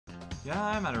Yeah,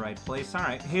 I'm at the right place.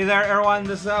 Alright. Hey there, everyone.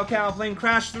 This is Cal playing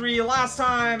Crash 3. Last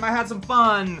time, I had some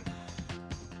fun.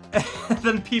 And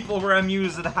then people were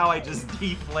amused at how I just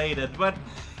deflated. But,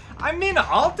 I mean,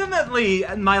 ultimately,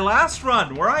 in my last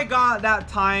run, where I got that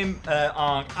time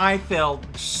on, I felt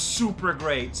super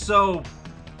great. So,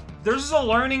 there's a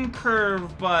learning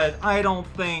curve, but I don't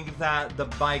think that the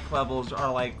bike levels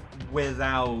are, like,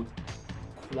 without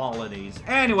qualities.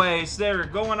 Anyways, they're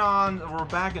going on. We're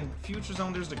back in Future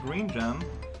Zone. There's the green gem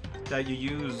that you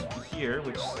use here,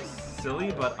 which is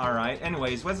silly, but alright.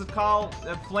 Anyways, what's it called?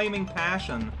 Flaming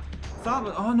Passion.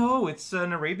 Oh no, it's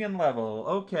an Arabian level.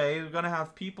 Okay, we're gonna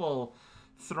have people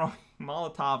throwing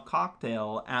Molotov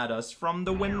cocktail at us from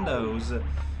the windows. That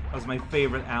was my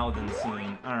favorite Aladdin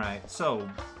scene. Alright, so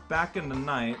back in the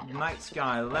night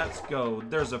sky, let's go.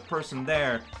 There's a person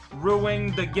there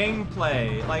ruining the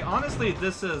gameplay. Like, honestly,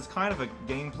 this is kind of a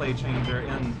gameplay changer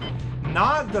in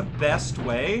not the best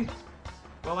way.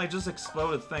 Well, I just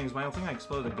exploded things, but I don't think I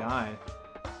exploded a guy.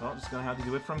 Well, I'm just gonna have to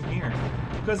do it from here.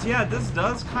 Because, yeah, this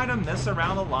does kind of mess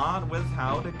around a lot with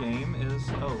how the game is...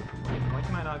 Oh, why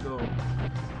can I not go...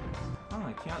 Oh,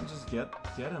 I can't just get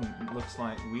him. It looks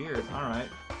like weird. Alright.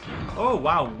 Oh,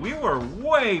 wow, we were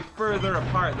way further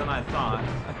apart than I thought.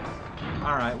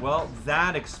 Alright, well,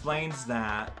 that explains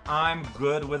that. I'm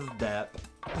good with depth.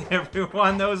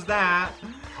 Everyone knows that.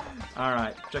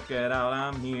 Alright, check it out,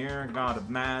 I'm here. Got a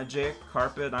magic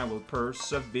carpet, I will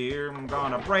persevere. I'm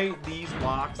gonna break these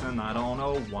blocks, and I don't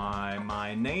know why.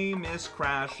 My name is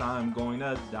Crash, I'm going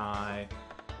to die.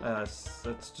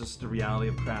 That's just the reality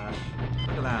of Crash.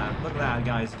 Look at that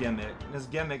guy's gimmick. His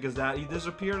gimmick is that he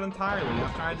disappeared entirely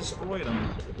after I destroyed him.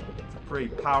 It's a pretty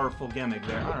powerful gimmick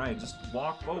there. Alright, just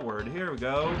walk forward. Here we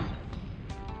go.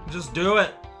 Just do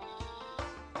it!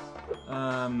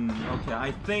 Okay,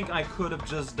 I think I could have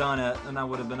just done it, and that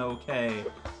would have been okay.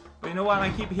 But you know what? I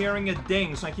keep hearing a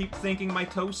ding, so I keep thinking my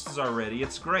toasts are ready.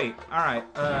 It's great. Alright,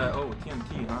 oh,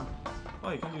 TNT, huh?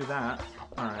 Oh, you can do that.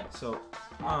 Alright, so,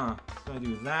 gonna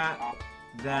do that.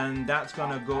 Then that's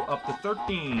gonna go up to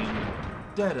 13.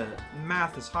 Did it.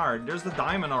 Math is hard. There's the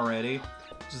diamond already.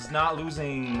 Just not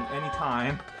losing any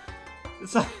time.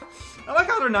 It's like, I like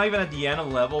how they're not even at the end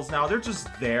of levels now. They're just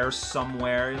there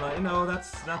somewhere. You know,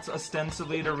 that's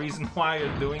ostensibly the reason why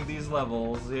you're doing these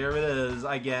levels. Here it is,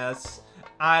 I guess.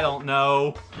 I don't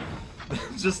know.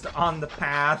 Just on the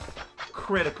path.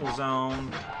 Critical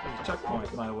zone. There's a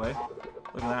checkpoint, by the way.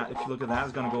 Look at that. If you look at that,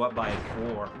 it's gonna go up by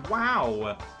 4.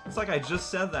 Wow! It's like I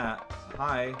just said that.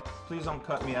 Hi. Please don't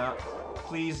cut me out.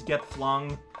 Please get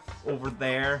flung over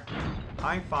there.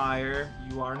 High fire.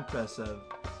 You are impressive.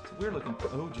 We're looking for.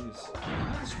 Oh, jeez. Can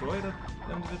I destroy the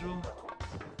individual?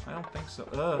 I don't think so.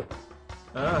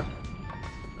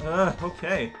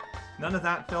 Okay. None of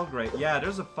that felt great. Yeah,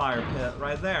 there's a fire pit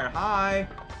right there. Hi!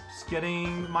 Just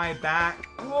getting my back.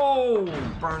 Whoa!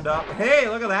 Burned up. Hey,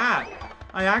 look at that!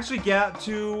 I actually get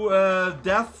to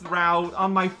death route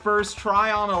on my first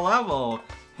try on a level.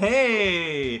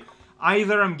 Hey!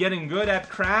 Either I'm getting good at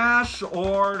Crash,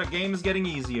 or the game is getting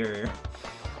easier.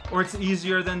 Or it's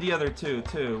easier than the other two,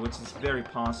 too, which is very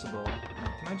possible.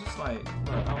 Can I just, like...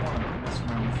 I want to mess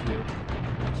around with you.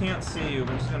 I can't see you,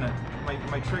 but I'm just gonna...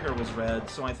 My trigger was red,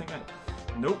 so I think I...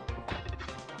 Nope.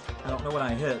 I don't know what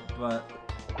I hit, but...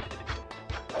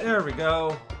 There we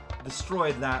go.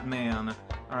 Destroyed that man.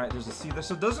 Alright, there's a sea there.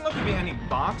 So it doesn't look to be any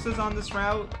boxes on this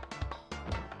route.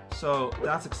 So,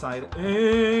 that's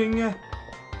exciting.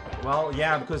 Well,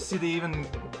 yeah, because, see, they even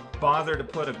bother to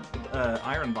put a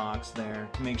iron box there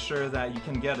to make sure that you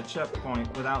can get a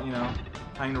checkpoint without, you know,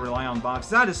 having to rely on boxes.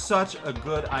 That is such a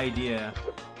good idea.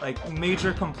 Like,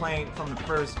 major complaint from the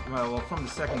first, well, from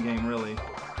the second game, really.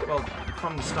 Well,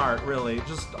 from the start, really.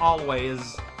 Just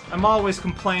always. I'm always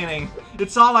complaining.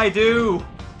 It's all I do.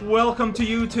 Welcome to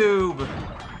YouTube.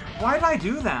 Why did I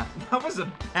do that? That was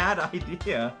a bad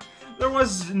idea. There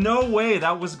was no way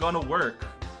that was gonna work.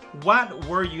 What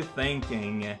were you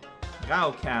thinking?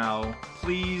 Cow,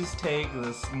 please take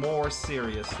this more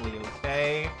seriously,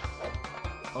 okay?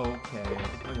 Okay,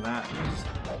 look at that.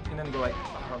 And then go like...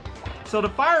 So the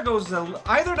fire goes...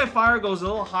 Either the fire goes a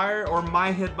little higher, or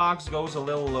my hitbox goes a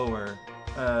little lower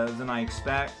than I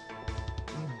expect.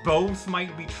 Both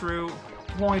might be true.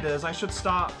 Point is, I should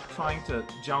stop trying to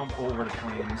jump over the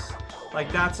flames.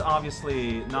 Like, that's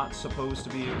obviously not supposed to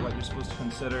be what you're supposed to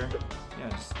consider. Yeah,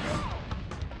 just...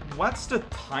 What's the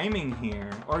timing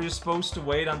here? Or you're supposed to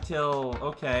wait until...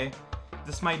 Okay.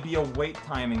 This might be a wait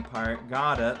timing part.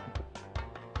 Got it.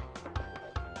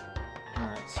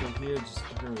 Alright, so here, just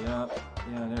hurry up.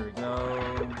 Yeah, there we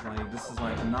go. Like, this is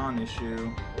like a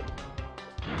non-issue.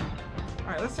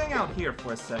 Alright, let's hang out here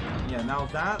for a second. Yeah, now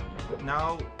that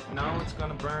Now it's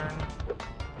gonna burn.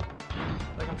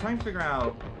 Like, I'm trying to figure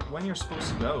out when you're supposed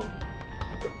to go.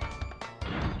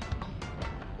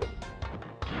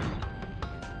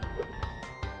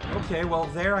 Okay, well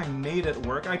there I made it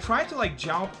work. I tried to like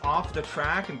jump off the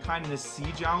track and kind of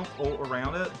sea jump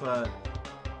around it, but...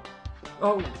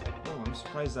 Oh, I'm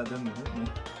surprised that didn't hurt me.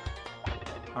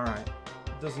 Alright.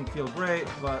 Doesn't feel great,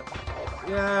 but...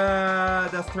 Yeah,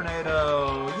 Death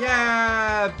Tornado!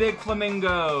 Yeah, Big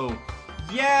Flamingo!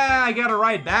 Yeah, I got a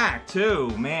ride back, too.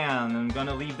 Man, I'm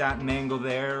gonna leave that mango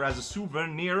there as a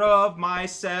souvenir of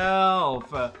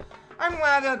myself. I'm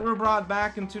glad that we're brought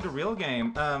back into the real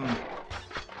game.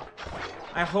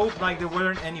 I hope, like, there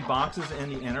weren't any boxes in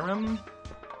the interim.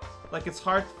 Like, it's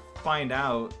hard to find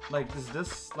out. Like, is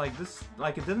this, like,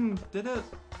 it didn't, did it?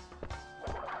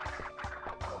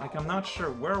 Like, I'm not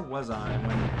sure. Where was I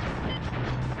when...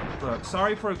 Look,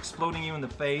 sorry for exploding you in the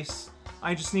face.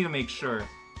 I just need to make sure.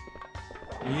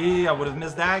 Yeah, I would have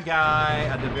missed that guy,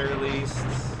 at the very least.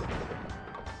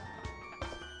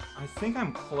 I think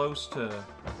I'm close to...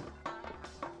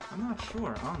 I'm not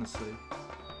sure, honestly.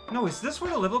 No, is this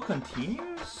where the level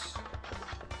continues?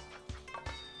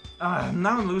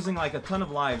 Now I'm losing, like, a ton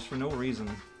of lives for no reason.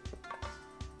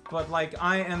 But, like,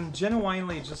 I am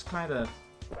genuinely just kind of...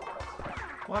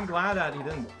 Well, I'm glad that he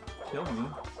didn't kill me.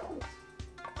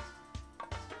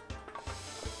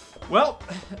 Well,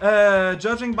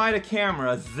 judging by the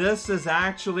camera, this is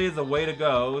actually the way to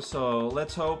go, so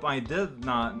let's hope I did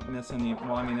not miss any...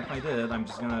 Well, I mean, if I did, I'm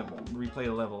just gonna replay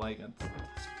the level, like,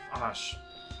 gosh.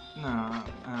 No,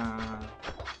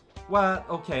 what?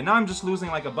 Okay, now I'm just losing,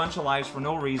 like, a bunch of lives for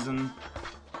no reason.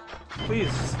 Please,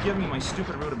 just give me my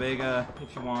stupid rutabaga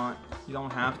if you want. You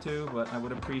don't have to, but I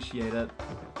would appreciate it.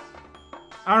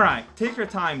 Alright, take your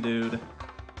time, dude.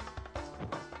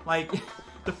 Like...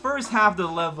 The first half of the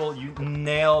level, you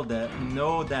nailed it.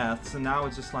 No deaths. And now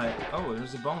it's just like, oh,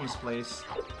 there's a bonus place.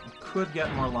 I could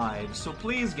get more lives. So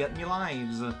please get me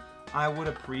lives. I would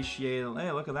appreciate it.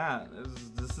 Hey, look at that.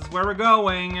 This is where we're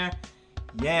going.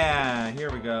 Yeah, here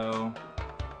we go.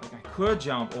 Like, I could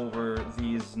jump over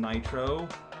these nitro,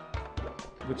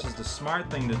 which is the smart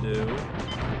thing to do.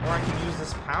 Or I can use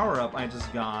this power-up I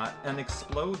just got and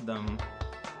explode them.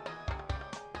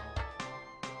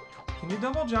 Can you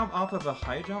double jump off of a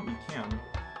high jump? You can.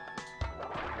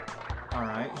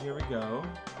 Alright, here we go.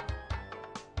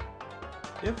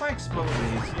 If I explode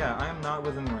these, yeah, I am not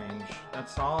within range.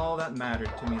 That's all that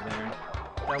mattered to me there.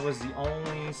 That was the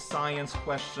only science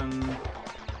question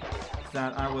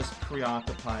that I was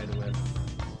preoccupied with.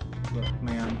 Look,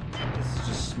 man, this is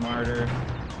just smarter.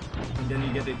 And then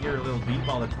you get to hear a little beep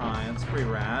all the time. It's pretty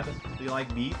rad. Do you like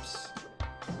beeps?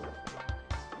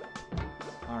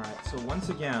 Alright, so once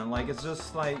again, like, it's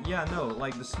just like, yeah, no,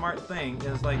 like, the smart thing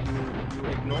is, like, you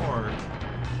ignore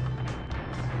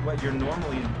what you're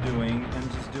normally doing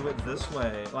and just do it this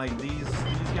way. Like, these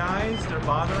guys, they're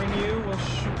bothering you, well,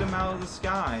 shoot them out of the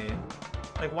sky.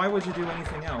 Like, why would you do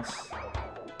anything else?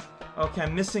 Okay,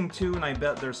 I'm missing two, and I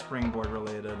bet they're springboard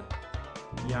related.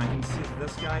 Yeah, I can see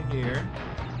this guy here.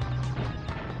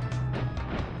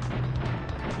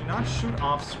 Can you not shoot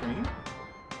off screen?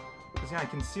 Yeah, I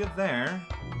can see it there.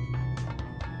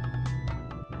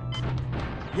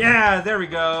 Yeah, there we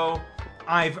go.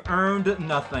 I've earned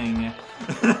nothing.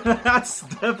 That's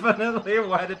definitely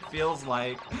what it feels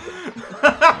like.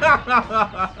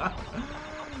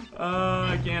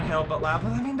 I can't help but laugh.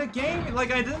 I mean, the game,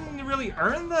 like, I didn't really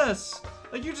earn this.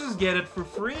 Like, you just get it for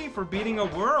free for beating a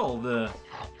world.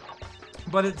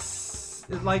 But it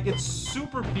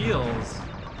super feels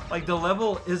like the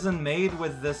level isn't made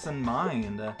with this in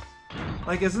mind.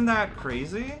 Like, isn't that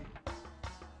crazy?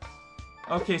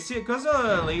 Okay, see, because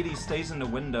a lady stays in the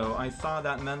window, I thought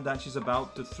that meant that she's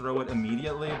about to throw it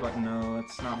immediately, but no,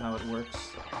 that's not how it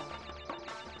works.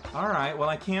 Alright, well,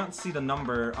 I can't see the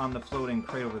number on the floating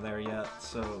crate over there yet,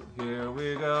 so here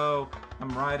we go.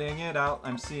 I'm writing it out.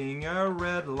 I'm seeing a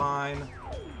red line.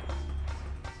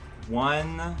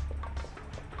 1...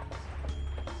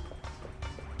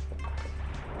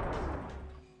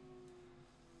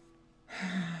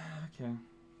 Okay.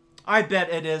 I bet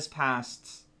it is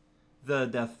past the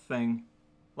death thing.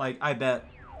 Like, I bet.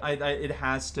 It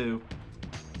has to.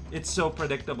 It's so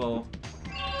predictable.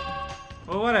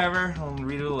 Well, whatever. I'll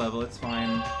redo the level. It's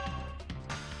fine.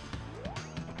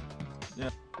 Yeah.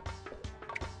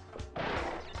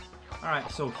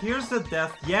 Alright, so here's the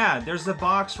death. Yeah, there's a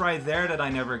box right there that I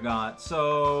never got.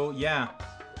 So, yeah.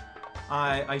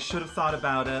 I should have thought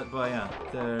about it, but yeah.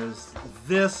 There's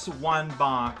this one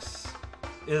box.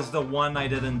 Is the one I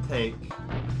didn't take.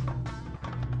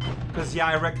 Because, yeah,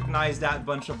 I recognize that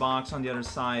bunch of box on the other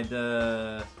side.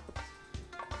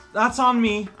 That's on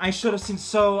me. I should have seen.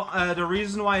 So, the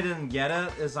reason why I didn't get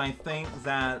it is I think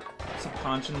that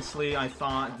subconsciously I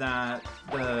thought that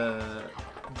the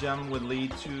gem would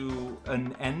lead to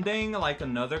an ending, like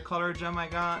another color gem I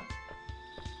got.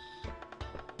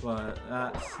 But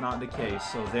that's not the case,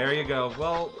 so there you go.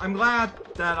 Well, I'm glad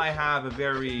that I have a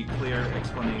very clear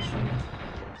explanation.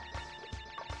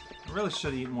 I really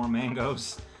should eat more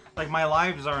mangoes. Like, my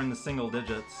lives are in the single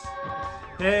digits.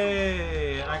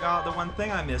 Hey, I got the one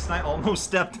thing I missed. I almost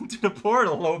stepped into the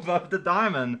portal above the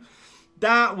diamond.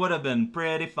 That would have been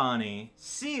pretty funny.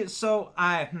 See, so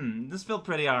this felt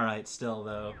pretty alright still,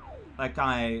 though. Like,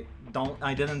 I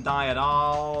didn't die at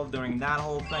all during that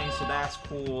whole thing, so that's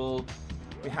cool.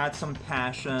 We had some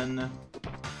passion.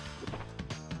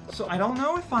 So I don't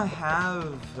know if I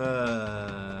have,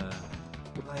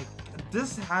 like,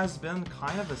 this has been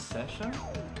kind of a session.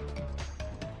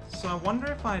 So I wonder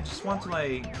if I just want to,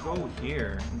 like, go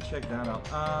here and check that out.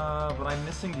 But I'm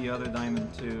missing the other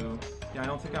diamond too. Yeah, I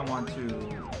don't think I want to.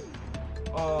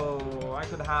 Oh, I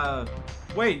could have...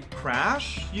 Wait,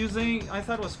 Crash? Using... I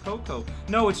thought it was Coco.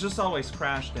 No, it's just always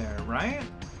Crash there, right?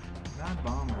 That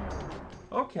bomber.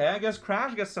 Okay, I guess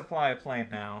Crash gets to fly a plane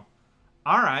now.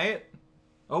 Alright.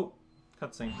 Oh,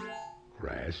 cutscene.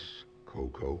 Crash,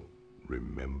 Coco,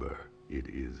 remember, it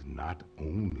is not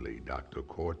only Dr.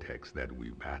 Cortex that we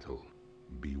battle.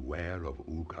 Beware of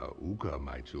Uka Uka,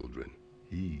 my children.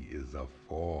 He is a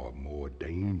far more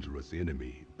dangerous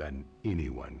enemy than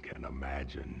anyone can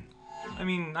imagine. I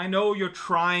mean, I know you're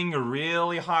trying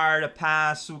really hard to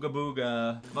pass Ooga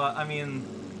Booga, but I mean...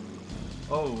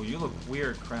 Oh, you look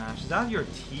weird, Crash. Is that your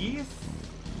teeth?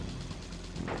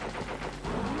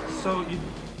 So you...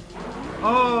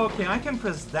 Oh, okay, I can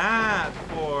press that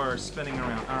for spinning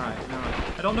around. Alright, no.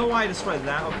 I don't know why I destroyed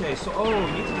that. Okay, so, oh,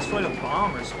 you need to destroy the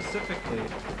bomber specifically.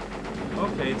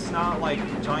 Okay, it's not like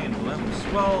giant blimps.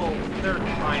 Well, they're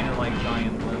kind of like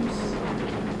giant blimps.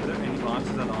 Are there any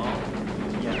boxes at all?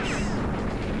 Yes.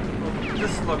 Well,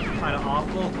 this looked kind of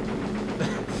awful.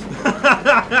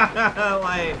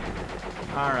 Like...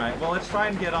 Alright, well, let's try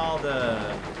and get all the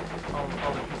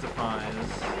pizza pies.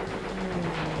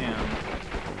 Yeah.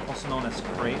 Also known as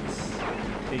crates,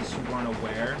 in case you weren't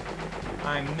aware.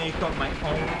 I make up my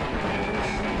own rules.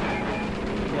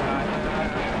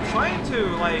 Yeah, I'm trying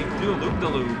to, like, do a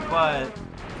loop-de-loop, but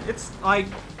it's, like,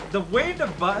 the way the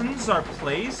buttons are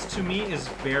placed, to me, is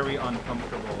very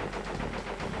uncomfortable.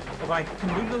 But I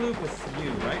can loop-de-loop with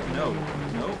you, right? No.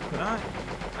 No, could I?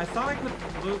 I thought I could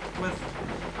loop with...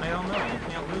 I don't know, I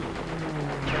can't loop.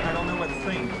 I don't know what to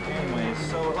think. Anyway,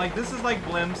 so, like, this is like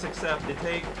blimps, except they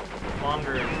take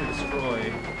longer to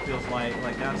destroy, feels like.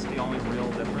 Like, that's the only real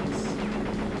difference.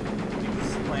 Like,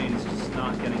 this plane's just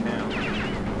not getting down.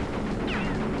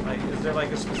 Like, is there,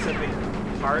 like, a specific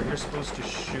part you're supposed to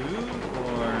shoot,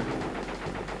 or...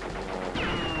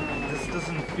 This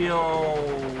doesn't feel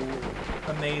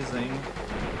amazing.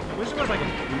 I wish it was, like, a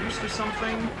boost or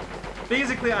something.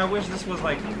 Basically, I wish this was,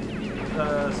 like...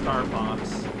 Star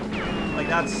Fox. Like,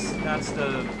 that's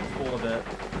the full of it.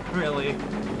 Really.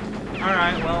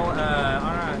 Alright, well,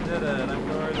 alright, did it. I'm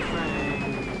going to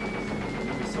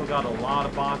thing. We still got a lot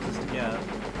of boxes to get.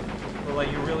 But,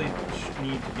 like, you really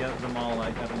need to get them all,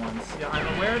 like, at once. Yeah, I'm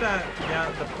aware that to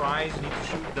get the prize, you need to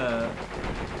shoot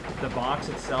the box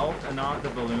itself and not the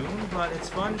balloon, but it's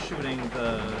fun shooting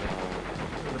the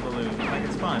balloon. Like,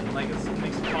 it's fun. Like, it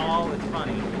makes it fall, it's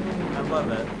funny. I love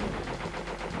it.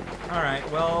 Alright,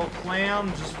 well,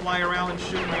 plan, just fly around and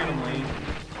shoot randomly.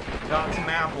 Got some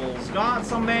apples. Got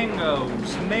some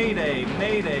mangoes. Mayday,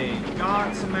 mayday.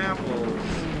 Got some apples.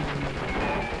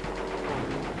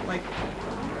 Like,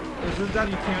 is it that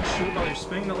you can't shoot while you're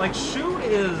spinning? Like, shoot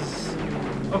is...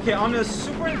 Okay, on the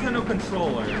Super Nintendo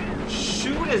controller,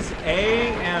 shoot is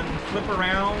A and flip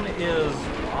around is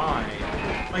Y.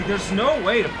 Like, there's no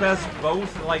way to press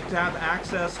both, like, to have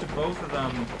access to both of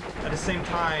them at the same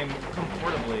time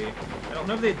comfortably. I don't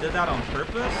know if they did that on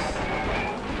purpose,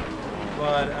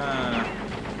 but,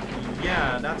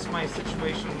 yeah, that's my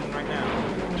situation right now.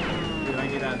 Dude, I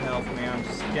need that health, man.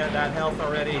 Just get that health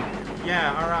already.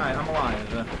 Yeah, alright, I'm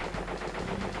alive.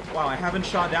 Wow, I haven't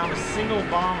shot down a single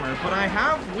bomber, but I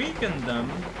have weakened them,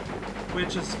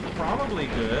 which is probably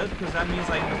good, because that means,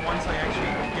 like, once I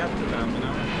actually get to them, you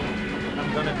know,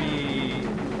 I'm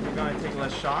gonna take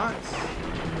less shots.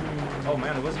 Oh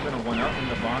man, there wasn't even a 1-up in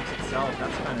the box itself.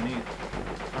 That's kind of neat.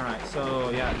 Alright, so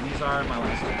yeah, these are my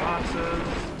last two boxes.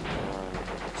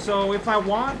 So if I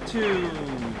want to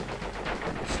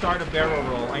start a barrel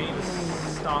roll, I need to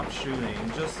stop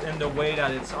shooting, just in the way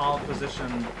that it's all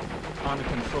positioned on the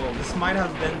control. This might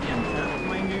have been the intent,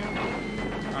 mind you.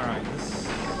 Alright,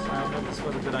 I don't know if this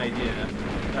was a good idea.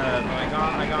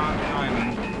 I got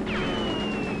diamond.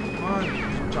 Come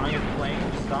on, giant plane,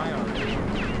 just die already.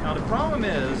 Now the problem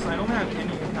is, I don't have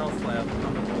any health left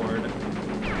on the board.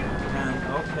 And,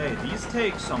 okay, these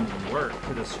take some work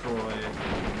to destroy.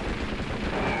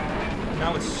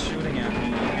 Now it's shooting at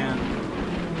me, and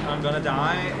I'm gonna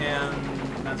die, and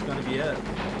that's gonna be it.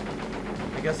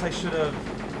 I guess I should have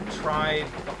tried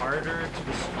harder to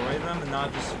destroy them and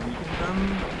not just weaken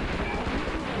them.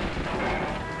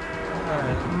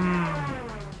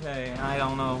 Okay, I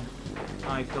don't know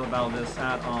how I feel about this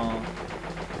at all.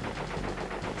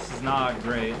 This is not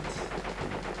great.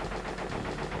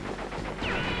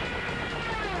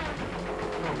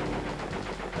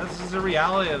 This is the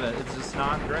reality of it. It's just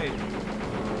not great.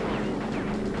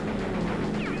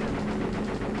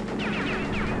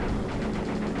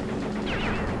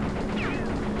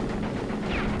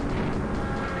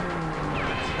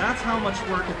 That's how much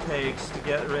work it takes to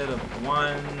get rid of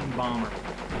one bomber.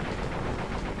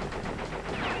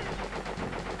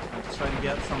 Let's try to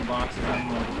get some boxes in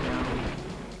more.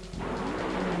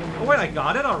 Oh wait, I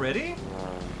got it already?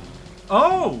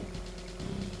 Oh!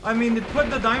 I mean, it put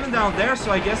the diamond down there,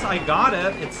 so I guess I got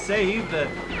it. It's saved.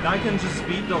 Now I can just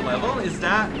beat the level? Is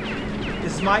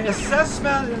my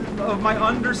assessment of my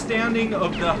understanding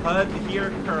of the HUD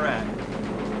here correct?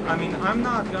 I mean, I'm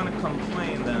not gonna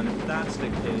complain then if that's the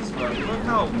case, but look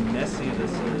how messy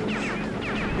this is.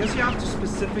 I guess you have to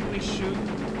specifically shoot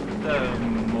the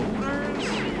motors?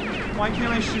 Why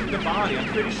can't I shoot the body? I'm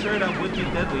pretty sure that would be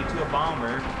deadly to a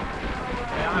bomber.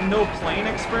 I'm no plane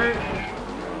expert.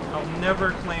 I'll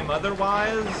never claim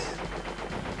otherwise.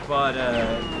 But,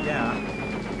 yeah.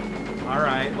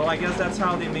 Alright, well I guess that's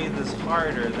how they made this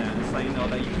harder then. It's like, you know,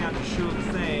 that you can't just shoot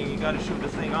the thing, you gotta shoot the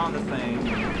thing on the thing.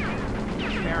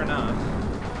 Fair enough.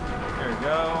 There we go.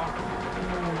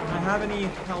 Do I have any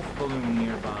health balloon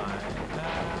nearby? I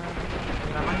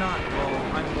mean, I might not. Well,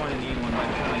 I'm going to need one by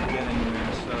the time I get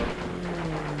anywhere, so.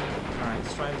 Alright,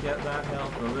 let's try to get that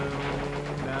health balloon.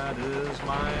 That is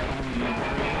my only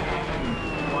dream.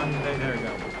 One day, there we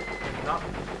go. Not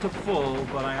to full,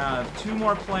 but I have 2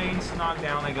 more planes to knock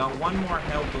down. I got 1 more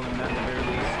health balloon at the very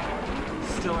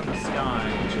least. Still in the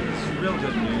sky, which is real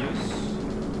good news.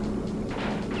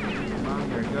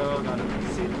 Here we go, got a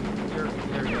seat. Here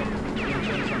we go.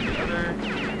 Engines on the other.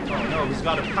 Oh no, he's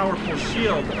got a powerful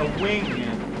shield, a wing.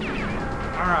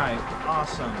 Alright,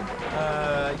 awesome.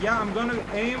 Yeah, I'm gonna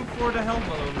aim for the health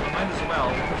balloon. I might as well,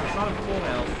 because it's not a full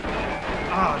health.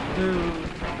 Ah, dude.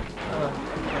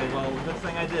 Okay, well, good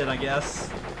thing I did, I guess.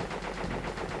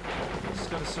 Just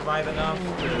gotta survive enough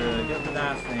to get to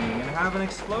that thing and have an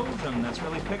explosion that's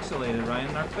really pixelated right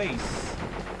in our face.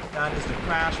 That is the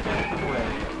Crash Bandicoot way.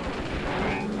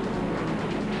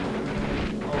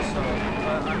 Also,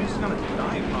 I'm just gonna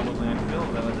die probably, I feel,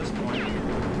 though, at this point.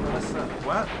 Unless,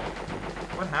 what?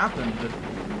 What happened? Did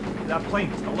that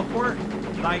plane teleport?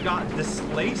 Did I got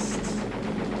displaced?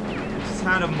 I just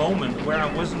had a moment where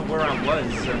I wasn't where I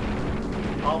was.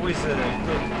 Always a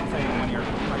good thing when you're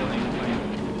piloting a plane.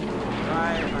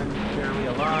 Right, I'm barely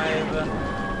alive.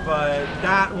 But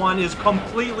that one is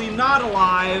completely not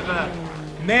alive!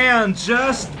 Man,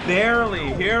 just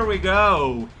barely. Here we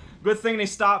go. Good thing they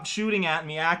stopped shooting at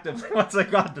me actively once I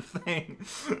got the thing.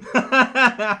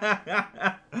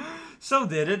 So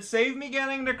did it save me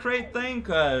getting the crate thing?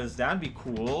 Cause that'd be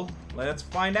cool. Let's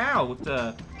find out.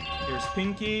 Here's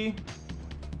Pinky.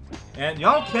 And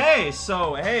okay,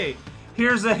 so hey,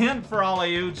 here's a hint for all of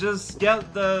you. Just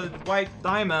get the white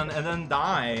diamond and then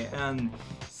die and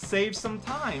save some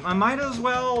time. I might as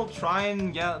well try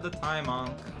and get the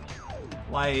taipan.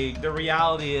 Like, the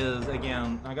reality is,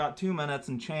 again, I got 2 minutes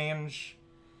and change.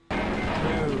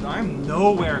 Dude, I'm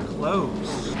nowhere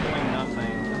close. Doing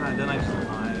nothing. God, then I just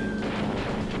die.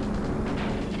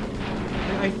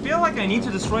 I feel like I need to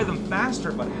destroy them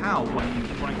faster, but how?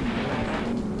 Before I can do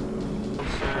anything.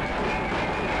 Closer.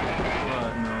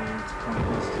 But no, it's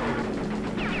pointless too.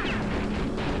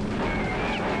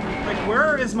 Like,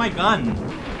 where is my gun?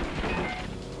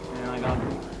 And I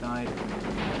died.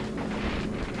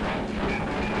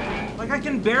 Like, I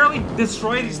can barely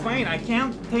destroy these planes. I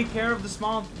can't take care of the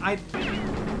small... Just be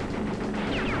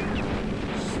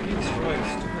destroyed,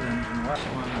 stupid engine. Watch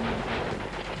one.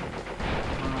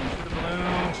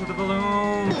 Shoot the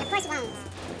balloon. Of course it won't.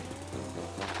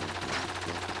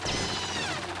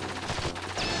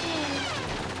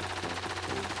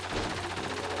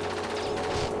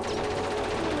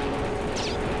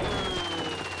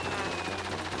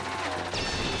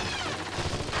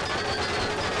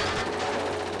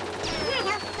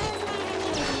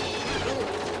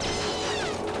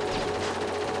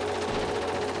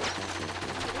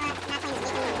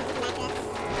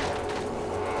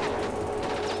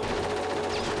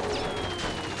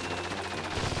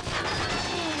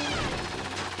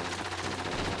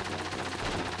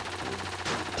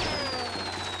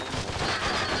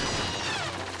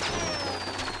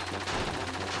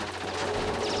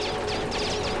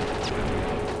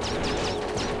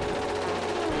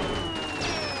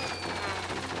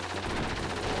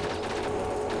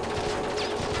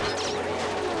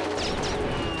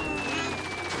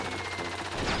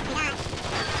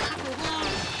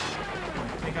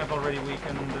 think I've already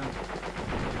weakened.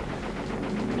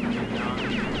 Maybe not.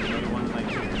 The one that I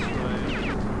just destroyed.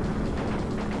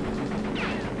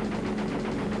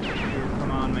 Dude,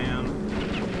 come on, man.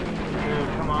 Dude,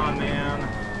 come on,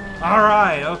 man.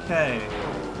 Alright, okay.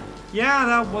 Yeah,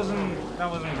 that wasn't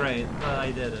great, but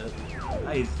I did it.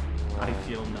 I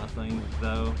feel nothing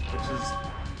though,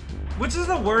 which is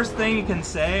the worst thing you can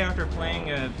say after playing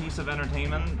a piece of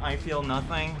entertainment. I feel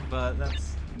nothing, but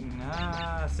that's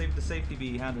save the safety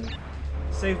bee. Had to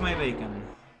save my bacon.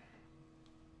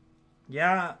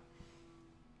 Yeah,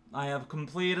 I have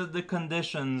completed the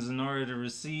conditions in order to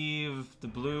receive the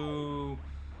blue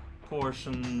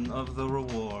portion of the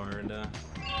reward.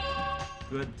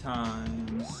 Good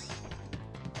times.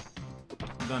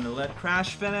 I'm gonna let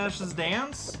Crash finish his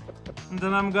dance, and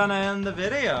then I'm gonna end the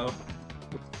video.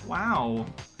 Wow.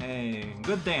 Hey,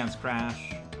 good dance,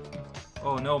 Crash.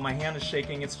 Oh no, my hand is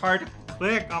shaking. It's hard to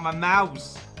click on my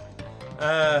mouse.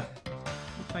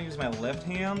 If I use my left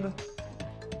hand?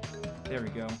 There we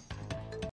go.